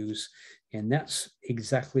values. And that's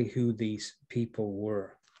exactly who these people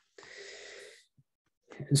were.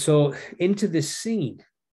 And so into this scene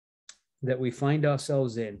that we find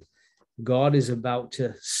ourselves in, God is about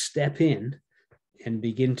to step in and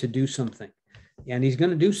begin to do something. And he's going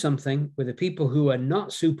to do something with the people who are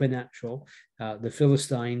not supernatural, the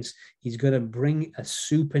Philistines. He's going to bring a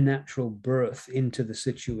supernatural birth into the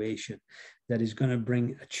situation that is going to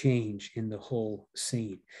bring a change in the whole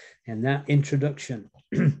scene. And that introduction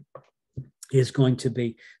is going to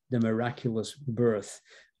be the miraculous birth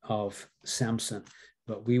of Samson.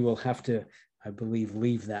 But we will have to, I believe,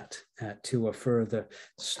 leave that to a further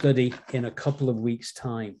study in a couple of weeks'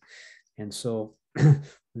 time. And so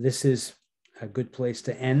this is a good place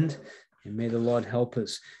to end. And may the Lord help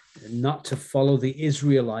us not to follow the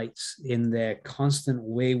Israelites in their constant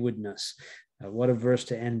waywardness. What a verse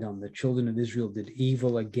to end on. The children of Israel did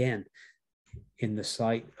evil again in the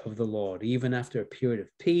sight of the Lord, even after a period of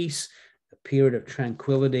peace, a period of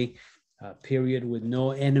tranquility, a period with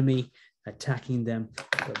no enemy attacking them.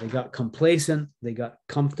 But they got complacent, they got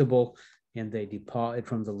comfortable, and they departed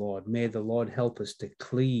from the Lord. May the Lord help us to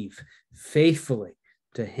cleave faithfully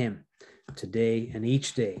to him today and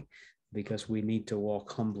each day, because we need to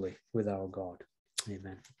walk humbly with our God.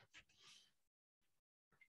 Amen.